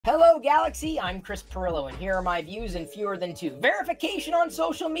Hello, Galaxy. I'm Chris Pirillo, and here are my views in fewer than two. Verification on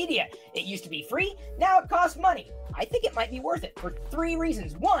social media. It used to be free, now it costs money. I think it might be worth it for three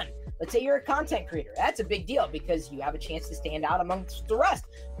reasons. One, let's say you're a content creator. That's a big deal because you have a chance to stand out amongst the rest.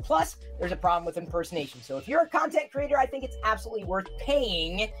 Plus, there's a problem with impersonation. So if you're a content creator, I think it's absolutely worth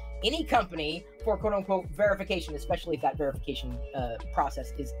paying any company for quote-unquote verification, especially if that verification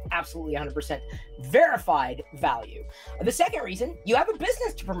process is absolutely 100% verified value. The second reason, you have a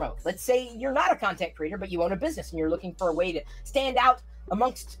business to promote. Let's say you're not a content creator, but you own a business and you're looking for a way to stand out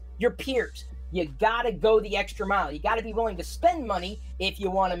amongst your peers. You gotta go the extra mile. You gotta be willing to spend money if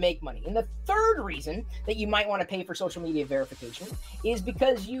you wanna make money. And the third reason that you might wanna pay for social media verification is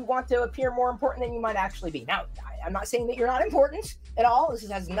because you want to appear more important than you might actually be. Now, I'm not saying that you're not important at all. This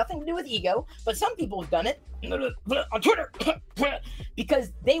has nothing to do with ego, but some people have done it on Twitter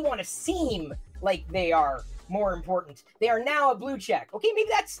because they wanna seem like they are more important. They are now a blue check. Okay, maybe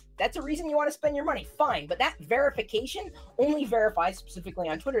that's a reason you want to spend your money. Fine, but that verification only verifies, specifically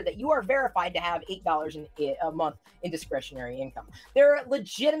on Twitter, that you are verified to have $8 a month in discretionary income. There are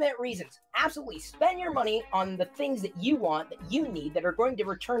legitimate reasons. Absolutely, spend your money on the things that you want, that you need, that are going to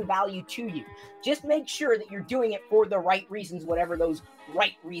return value to you. Just make sure that you're doing it for the right reasons, whatever those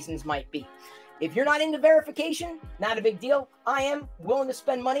right reasons might be. If you're not into verification, not a big deal. I am willing to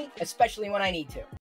spend money, especially when I need to.